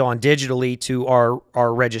tagged on digitally to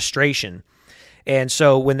our registration. And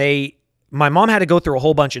so my mom had to go through a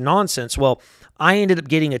whole bunch of nonsense. Well, I ended up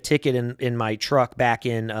getting a ticket in my truck back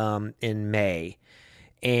in May,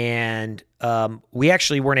 and we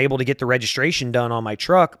actually weren't able to get the registration done on my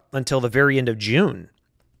truck until the very end of June,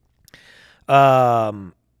 because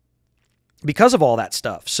of all that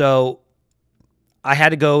stuff. So I had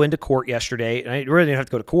to go into court yesterday, and I really didn't have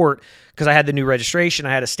to go to court because I had the new registration.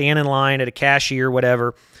 I had to stand in line at a cashier,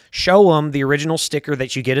 whatever, show them the original sticker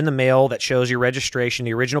that you get in the mail that shows your registration,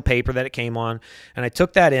 the original paper that it came on, and I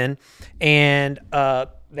took that in, and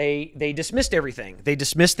they dismissed everything. They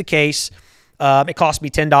dismissed the case. It cost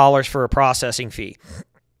me $10 for a processing fee.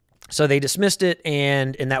 So they dismissed it,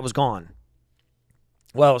 and that was gone.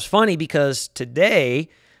 Well, it was funny because today,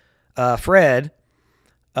 Fred,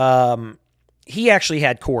 he actually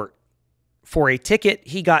had court for a ticket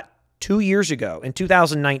he got 2 years ago in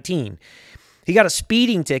 2019. He got a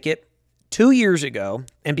speeding ticket 2 years ago,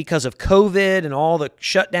 and because of COVID and all the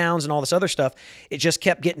shutdowns and all this other stuff, it just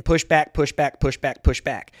kept getting pushed back.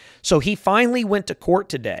 So he finally went to court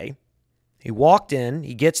today. He walked in.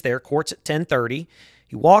 He gets there. Court's at 10:30.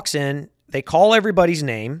 He walks in. They call everybody's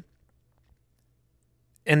name,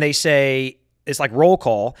 and they say, it's like roll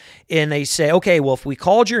call, and they say, okay, well, if we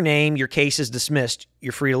called your name, your case is dismissed.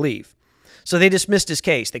 You're free to leave. So they dismissed his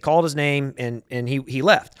case. They called his name, and he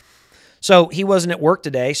left. So he wasn't at work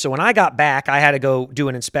today. So when I got back, I had to go do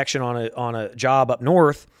an inspection on a job up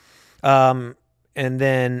north, and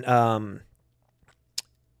then went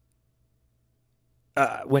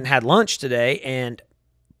and had lunch today. And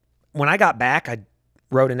when I got back, I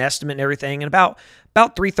wrote an estimate and everything. And about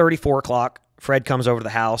 3:30, 4 o'clock, Fred comes over to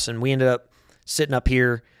the house, and we ended up sitting up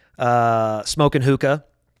here smoking hookah.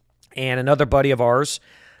 And another buddy of ours,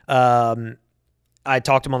 I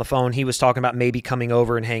talked to him on the phone. He was talking about maybe coming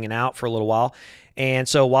over and hanging out for a little while. And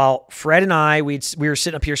so while Fred and I, we were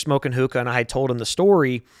sitting up here smoking hookah, and I had told him the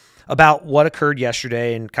story about what occurred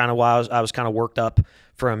yesterday and kind of why I was kind of worked up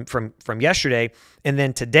from yesterday. And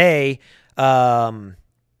then today, what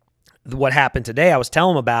happened today, I was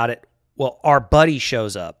telling him about it. Well, our buddy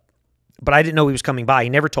shows up, but I didn't know he was coming by.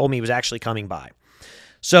 He never told me he was actually coming by.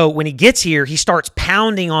 So when he gets here, he starts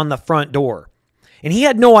pounding on the front door. And he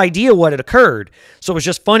had no idea what had occurred. So it was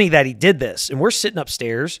just funny that he did this. And we're sitting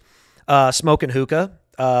upstairs, smoking hookah,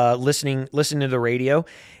 listening to the radio.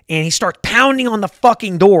 And he starts pounding on the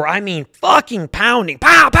fucking door. I mean, fucking pounding.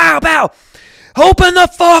 Pow, pow, pow. Open the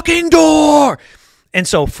fucking door. And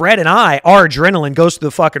so Fred and I, our adrenaline goes to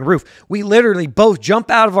the fucking roof. We literally both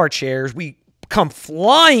jump out of our chairs. We come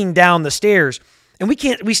flying down the stairs. And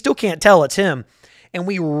we still can't tell it's him. And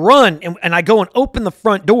we run, and I go and open the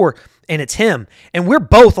front door, and it's him. And we're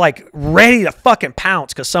both like ready to fucking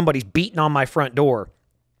pounce because somebody's beating on my front door.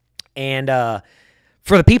 And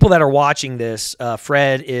For the people that are watching this,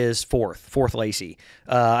 Fred is fourth Lacey.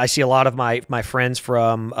 I see a lot of my friends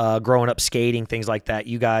from growing up skating, things like that.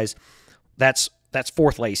 You guys, that's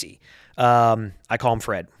fourth Lacey. I call him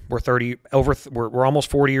Fred. We're almost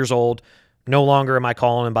 40 years old. No longer am I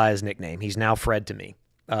calling him by his nickname. He's now Fred to me.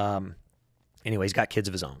 Anyway, he's got kids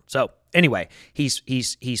of his own. So anyway, he's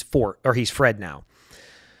Fred now.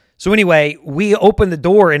 So anyway, we open the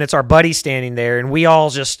door and it's our buddy standing there, and we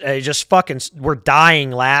all just we're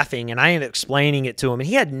dying laughing, and I ended up explaining it to him, and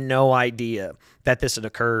he had no idea that this had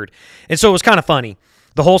occurred. And so it was kind of funny.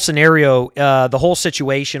 The whole scenario, the whole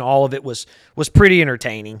situation, all of it was pretty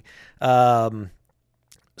entertaining.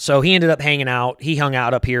 So he ended up hanging out. He hung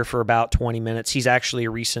out up here for about 20 minutes. He's actually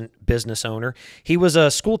a recent business owner. He was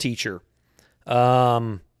a school teacher.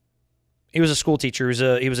 He was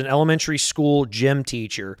an elementary school gym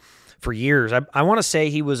teacher for years. I want to say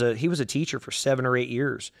he was a teacher for 7 or 8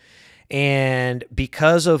 years. And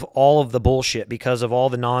because of all of the bullshit, because of all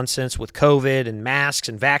the nonsense with COVID and masks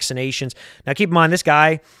and vaccinations. Now keep in mind, this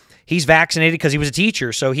guy, he's vaccinated because he was a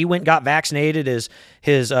teacher. So he went and got vaccinated.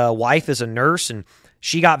 His wife is a nurse, and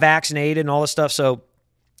she got vaccinated and all this stuff. So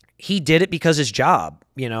he did it because his job,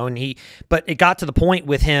 but it got to the point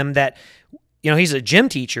with him that, he's a gym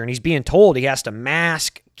teacher and he's being told he has to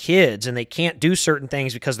mask kids and they can't do certain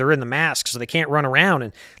things because they're in the mask, so they can't run around.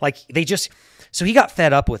 And so he got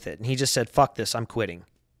fed up with it and he just said, fuck this, I'm quitting.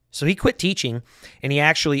 So he quit teaching and he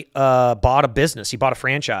actually bought a business. He bought a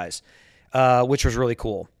franchise, which was really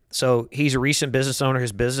cool. So he's a recent business owner.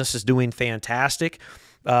 His business is doing fantastic.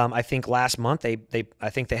 I think last month they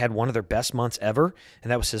had one of their best months ever,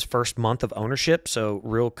 and that was his first month of ownership. So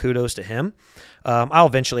real kudos to him. I'll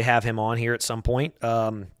eventually have him on here at some point.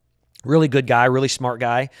 Really good guy, really smart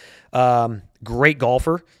guy, great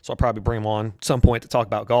golfer. So I'll probably bring him on at some point to talk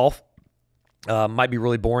about golf. Might be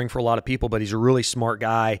really boring for a lot of people, but he's a really smart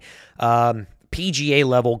guy. PGA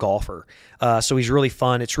level golfer. So he's really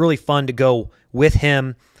fun. It's really fun to go with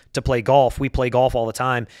him to play golf. We play golf all the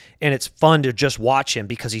time, and it's fun to just watch him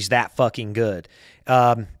because he's that fucking good.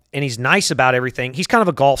 And he's nice about everything. He's kind of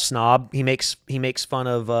a golf snob. He makes fun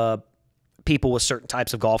of people with certain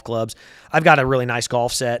types of golf clubs. I've got a really nice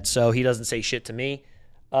golf set, so he doesn't say shit to me.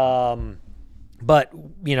 But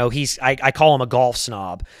I call him a golf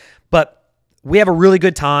snob. But we have a really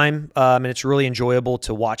good time, and it's really enjoyable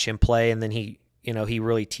to watch him play. And then he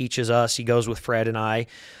really teaches us. He goes with Fred and I.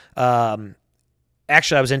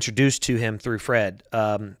 Actually, I was introduced to him through Fred.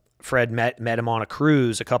 Fred met him on a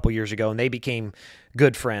cruise a couple years ago, and they became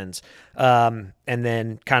good friends. And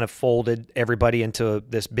then kind of folded everybody into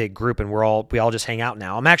this big group, and we all just hang out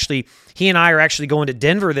now. He and I are actually going to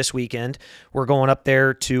Denver this weekend. We're going up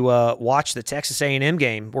there to watch the Texas A&M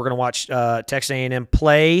game. We're going to watch Texas A&M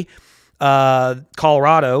play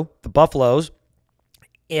Colorado, the Buffaloes,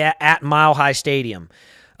 at Mile High Stadium.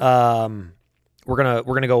 We're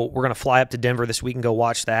gonna fly up to Denver this week and go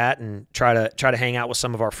watch that and try to hang out with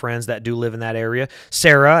some of our friends that do live in that area.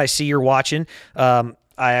 Sarah, I see you're watching. I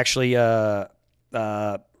actually it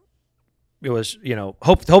was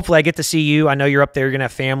hopefully I get to see you. I know you're up there. You're gonna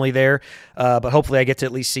have family there, but hopefully I get to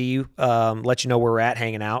at least see you. Let you know where we're at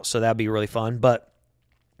hanging out. So that'd be really fun. But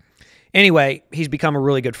anyway, he's become a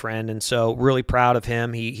really good friend, and so really proud of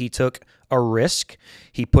him. He took a risk.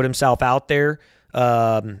 He put himself out there.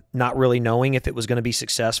 Not really knowing if it was going to be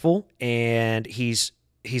successful, and he's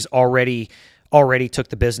already took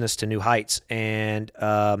the business to new heights, and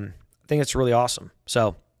I think it's really awesome.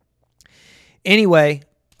 So anyway,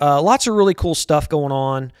 lots of really cool stuff going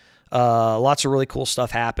on, lots of really cool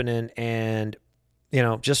stuff happening, and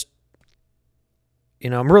I'm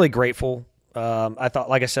really grateful. I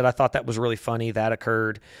thought that was really funny that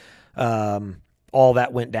occurred. All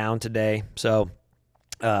that went down today, so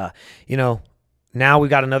now we've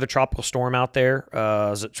got another tropical storm out there.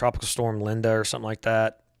 Is it Tropical Storm Linda or something like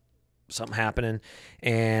that? Something happening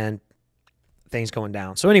and things going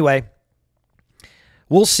down. So anyway,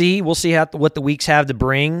 we'll see. We'll see what the weeks have to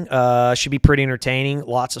bring. Should be pretty entertaining.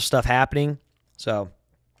 Lots of stuff happening. So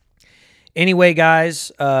anyway,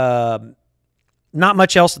 guys, not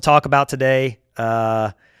much else to talk about today.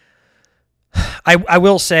 I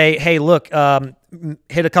will say, hey, look,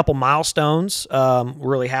 hit a couple milestones.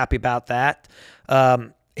 Really happy about that.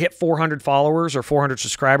 Hit 400 followers or 400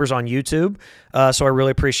 subscribers on YouTube. So I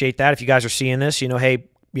really appreciate that. If you guys are seeing this, hey,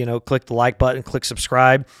 click the like button, click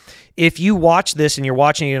subscribe. If you watch this and you're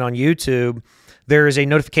watching it on YouTube, there is a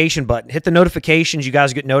notification button. Hit the notifications. You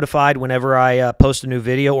guys get notified whenever I post a new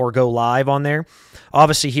video or go live on there.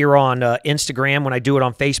 Obviously, here on Instagram, when I do it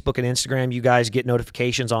on Facebook and Instagram, you guys get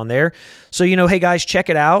notifications on there. So, hey, guys, check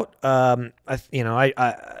it out. There's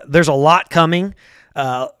a lot coming.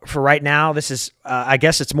 For right now, this is, I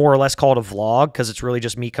guess it's more or less called a vlog because it's really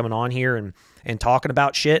just me coming on here and talking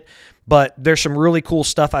about shit. But there's some really cool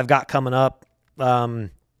stuff I've got coming up.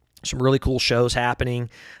 Some really cool shows happening.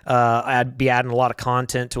 I'd be adding a lot of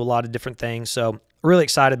content to a lot of different things. So really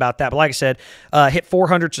excited about that. But like I said, hit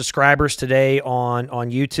 400 subscribers today on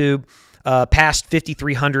YouTube. Past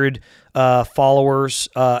 5,300 followers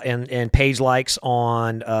and page likes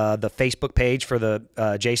on the Facebook page for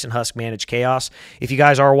the Jason Husk Managed Chaos. If you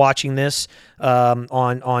guys are watching this on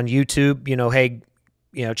YouTube, hey,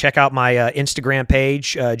 check out my Instagram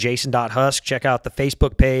page, jason.husk. Check out the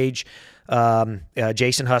Facebook page,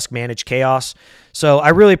 Jason Husk Managed Chaos. So I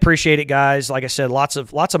really appreciate it, guys. Like I said, lots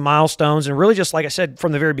of milestones, and really just like I said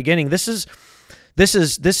from the very beginning, this is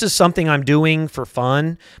something I'm doing for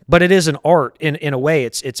fun, but it is an art in a way.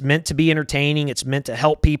 It's meant to be entertaining. It's meant to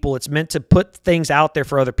help people. It's meant to put things out there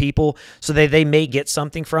for other people so they may get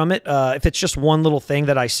something from it. If it's just one little thing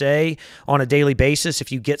that I say on a daily basis,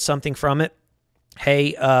 if you get something from it,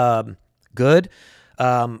 hey, good.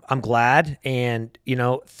 I'm glad. And,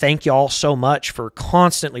 thank y'all so much for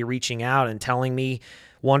constantly reaching out and telling me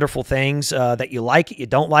wonderful things that you like it, you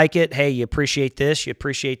don't like it. Hey, you appreciate this, you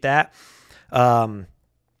appreciate that. I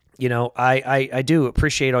do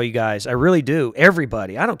appreciate all you guys. I really do.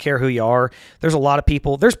 Everybody. I don't care who you are. There's a lot of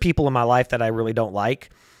people. There's people in my life that I really don't like.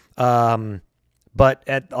 But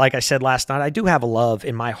like I said last night, I do have a love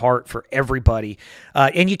in my heart for everybody.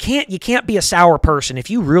 And you can't be a sour person. If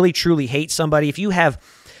you really truly hate somebody, if you have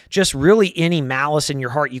just really any malice in your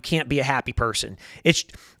heart, you can't be a happy person. It's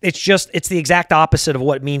the exact opposite of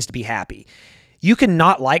what it means to be happy. You can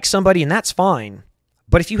not like somebody, and that's fine.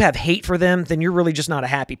 But if you have hate for them, then you're really just not a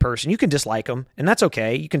happy person. You can dislike them, and that's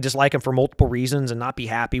okay. You can dislike them for multiple reasons and not be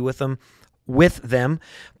happy with them.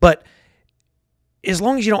 But as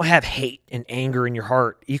long as you don't have hate and anger in your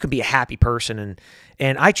heart, you can be a happy person.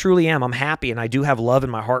 And I truly am. I'm happy, and I do have love in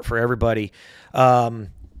my heart for everybody for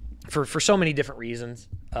so many different reasons.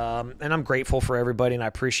 And I'm grateful for everybody, and I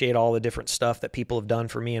appreciate all the different stuff that people have done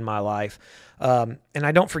for me in my life. And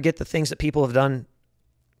I don't forget the things that people have done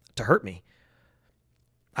to hurt me.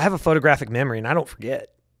 I have a photographic memory, and I don't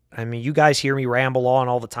forget. I mean, you guys hear me ramble on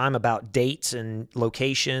all the time about dates and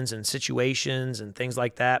locations and situations and things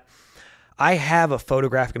like that. I have a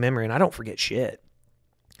photographic memory, and I don't forget shit.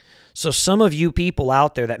 So some of you people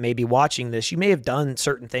out there that may be watching this, you may have done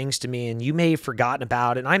certain things to me, and you may have forgotten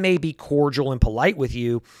about it, and I may be cordial and polite with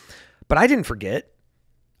you, but I didn't forget.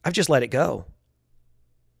 I've just let it go.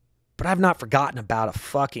 But I've not forgotten about a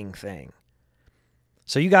fucking thing.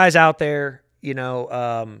 So you guys out there,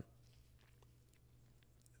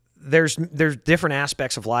 there's different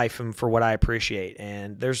aspects of life and for what I appreciate.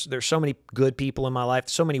 And there's so many good people in my life,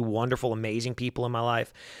 so many wonderful, amazing people in my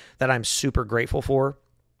life that I'm super grateful for.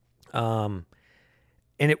 And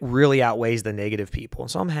it really outweighs the negative people.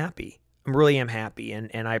 And so I'm happy. I really am happy.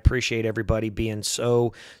 And I appreciate everybody being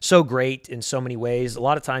so great in so many ways. A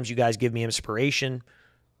lot of times you guys give me inspiration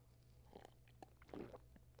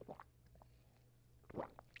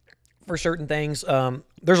for certain things.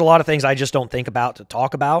 There's a lot of things I just don't think about to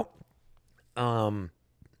talk about.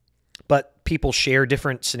 But people share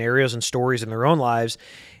different scenarios and stories in their own lives,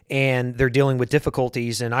 and they're dealing with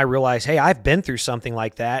difficulties. And I realize, hey, I've been through something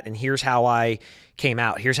like that, and here's how I came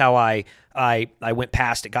out. Here's how I went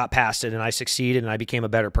past it, got past it, and I succeeded, and I became a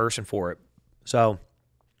better person for it. So,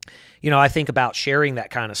 I think about sharing that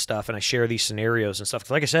kind of stuff, and I share these scenarios and stuff.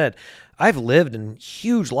 Because like I said, I've lived a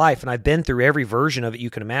huge life, and I've been through every version of it you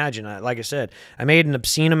can imagine. Like I said, I made an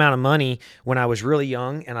obscene amount of money when I was really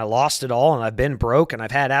young, and I lost it all, and I've been broke, and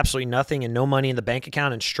I've had absolutely nothing and no money in the bank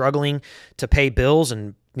account and struggling to pay bills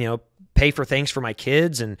and, pay for things for my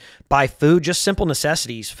kids and buy food, just simple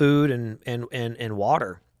necessities, food and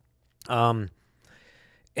water. And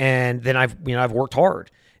then I've worked hard.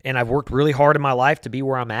 And I've worked really hard in my life to be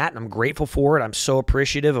where I'm at, and I'm grateful for it. I'm so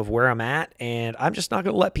appreciative of where I'm at, and I'm just not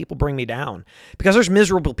going to let people bring me down because there's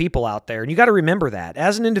miserable people out there, and you got to remember that.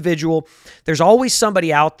 As an individual, there's always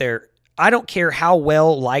somebody out there. I don't care how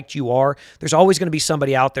well liked you are. There's always going to be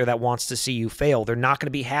somebody out there that wants to see you fail. They're not going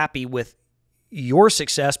to be happy with your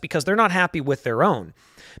success because they're not happy with their own.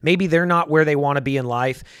 Maybe they're not where they want to be in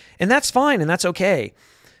life, and that's fine, and that's okay.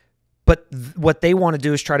 But what they want to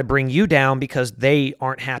do is try to bring you down because they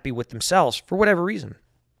aren't happy with themselves for whatever reason.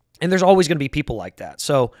 And there's always going to be people like that.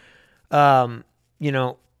 So, just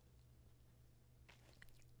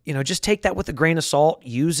take that with a grain of salt,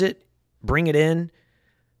 use it, bring it in,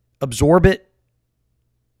 absorb it,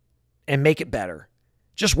 and make it better.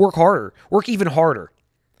 Just work harder, work even harder,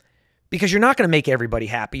 because you're not going to make everybody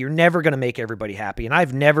happy. You're never going to make everybody happy. And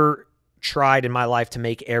I've never tried in my life to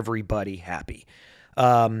make everybody happy.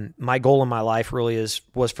 My goal in my life really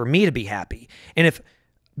was for me to be happy. And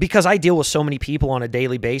because I deal with so many people on a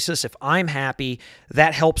daily basis, if I'm happy,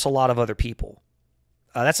 that helps a lot of other people.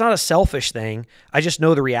 That's not a selfish thing. I just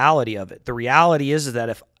know the reality of it. The reality is that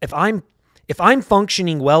if I'm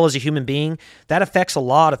functioning well as a human being, that affects a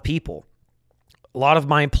lot of people, a lot of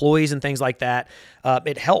my employees and things like that.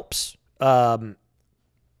 It helps, because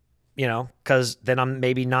then I'm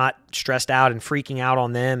maybe not stressed out and freaking out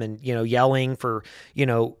on them and, yelling for,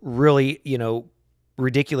 really,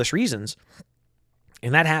 ridiculous reasons.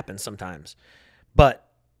 And that happens sometimes. But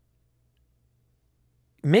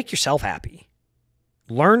make yourself happy.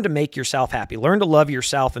 Learn to make yourself happy. Learn to love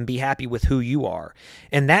yourself and be happy with who you are.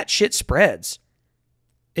 And that shit spreads.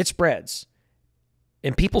 It spreads.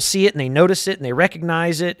 And people see it and they notice it and they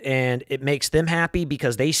recognize it, and it makes them happy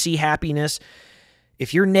because they see happiness.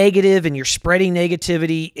 If you're negative and you're spreading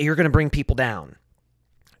negativity, you're going to bring people down.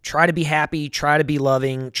 Try to be happy, try to be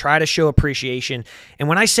loving, try to show appreciation. And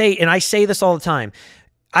when I say this all the time,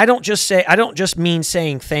 I don't just mean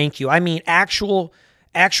saying thank you. I mean actual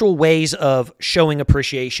ways of showing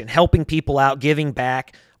appreciation, helping people out, giving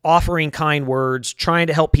back, offering kind words, trying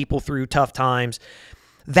to help people through tough times.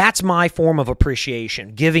 That's my form of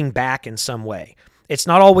appreciation, giving back in some way. It's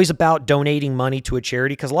not always about donating money to a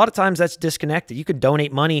charity, because a lot of times that's disconnected. You can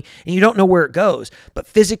donate money and you don't know where it goes. But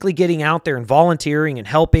physically getting out there and volunteering and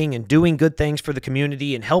helping and doing good things for the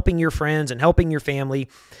community and helping your friends and helping your family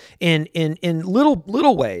in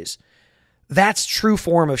little ways, that's true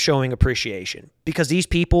form of showing appreciation. Because these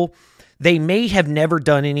people, they may have never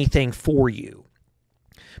done anything for you,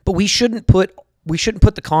 but we shouldn't put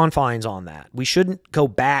the confines on that. We shouldn't go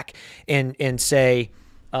back and say,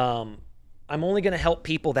 I'm only going to help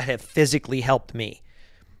people that have physically helped me.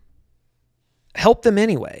 Help them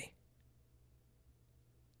anyway.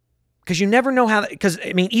 Because you never know how,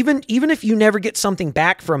 even if you never get something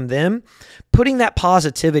back from them, putting that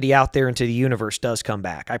positivity out there into the universe does come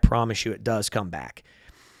back. I promise you it does come back.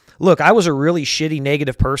 Look, I was a really shitty,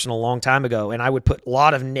 negative person a long time ago, and I would put a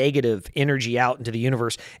lot of negative energy out into the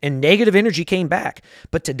universe, and negative energy came back.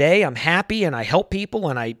 But today I'm happy and I help people,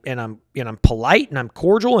 and I'm polite and I'm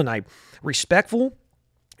cordial and I'm respectful,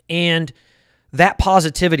 and that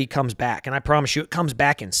positivity comes back. And I promise you, it comes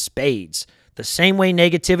back in spades. The same way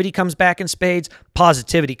negativity comes back in spades,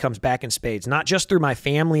 positivity comes back in spades, not just through my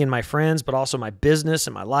family and my friends, but also my business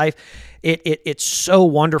and my life. It's so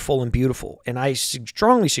wonderful and beautiful. And I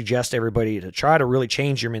strongly suggest everybody to try to really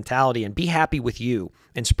change your mentality and be happy with you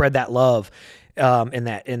and spread that love and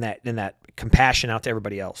that compassion out to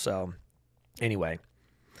everybody else. So anyway,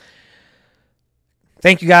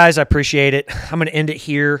 thank you guys. I appreciate it. I'm going to end it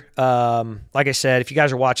here. Like I said, if you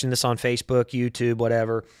guys are watching this on Facebook, YouTube,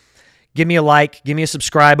 whatever, give me a like, give me a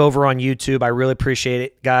subscribe over on YouTube. I really appreciate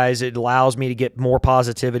it, guys. It allows me to get more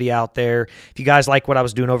positivity out there. If you guys like what I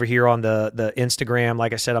was doing over here on the Instagram,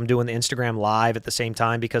 like I said, I'm doing the Instagram live at the same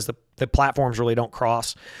time because the platforms really don't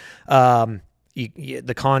cross.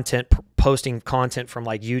 The content, posting content from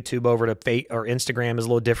like YouTube over to or Instagram is a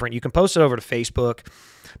little different. You can post it over to Facebook,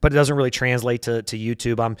 but it doesn't really translate to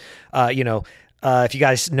YouTube. If you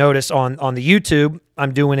guys notice on the YouTube,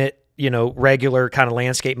 I'm doing it, regular kind of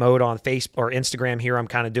landscape mode. On Facebook or Instagram here, I'm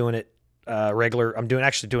kind of doing it regular. I'm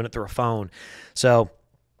actually doing it through a phone. So,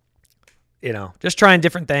 just trying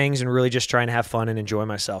different things and really just trying to have fun and enjoy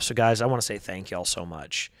myself. So guys, I want to say thank y'all so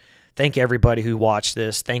much. Thank everybody who watched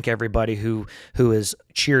this. Thank everybody who has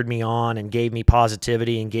cheered me on and gave me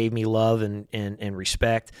positivity and gave me love and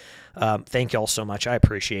respect. Thank y'all so much. I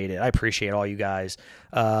appreciate it. I appreciate all you guys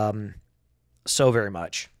so very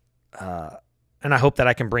much. And I hope that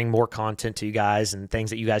I can bring more content to you guys and things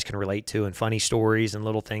that you guys can relate to and funny stories and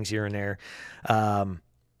little things here and there.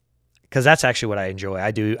 Because that's actually what I enjoy. I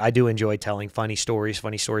do enjoy telling funny stories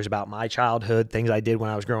about my childhood, things I did when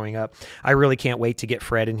I was growing up. I really can't wait to get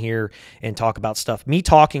Fred in here and talk about stuff. Me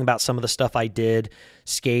talking about some of the stuff I did,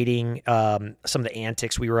 skating, some of the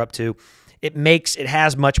antics we were up to. It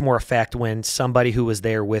has much more effect when somebody who was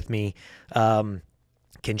there with me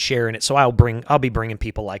can share in it. So I'll be bringing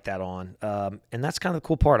people like that on. And that's kind of the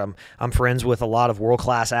cool part. I'm friends with a lot of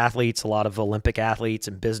world-class athletes, a lot of Olympic athletes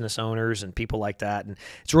and business owners and people like that. And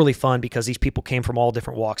it's really fun because these people came from all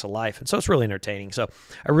different walks of life. And so it's really entertaining. So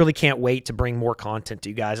I really can't wait to bring more content to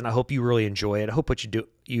you guys. And I hope you really enjoy it. I hope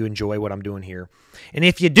you enjoy what I'm doing here. And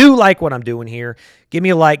if you do like what I'm doing here, give me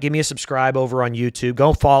a like, give me a subscribe over on YouTube.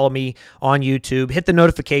 Go follow me on YouTube. Hit the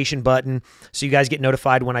notification button so you guys get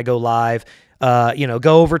notified when I go live.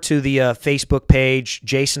 Go over to the Facebook page,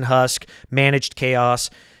 Jason Husk, Managed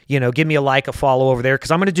Chaos. give me a like, a follow over there,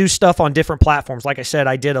 because I'm going to do stuff on different platforms. Like I said,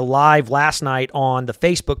 I did a live last night on the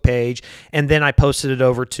Facebook page, and then I posted it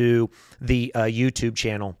over to the YouTube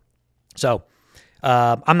channel. So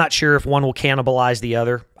I'm not sure if one will cannibalize the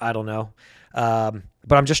other. I don't know.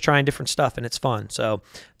 But I'm just trying different stuff, and it's fun. So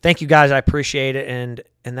thank you, guys. I appreciate it,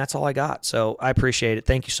 and that's all I got. So I appreciate it.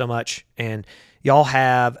 Thank you so much, and y'all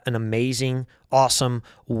have an amazing, awesome,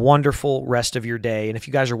 wonderful rest of your day. And if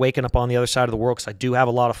you guys are waking up on the other side of the world, because I do have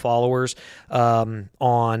a lot of followers from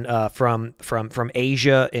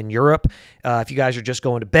Asia and Europe, if you guys are just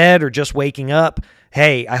going to bed or just waking up,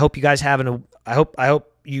 hey, I hope you guys I hope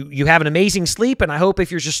you have an amazing sleep, and I hope if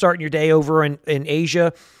you're just starting your day over in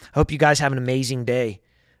Asia, I hope you guys have an amazing day.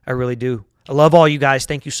 I really do. I love all you guys.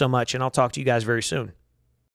 Thank you so much, and I'll talk to you guys very soon.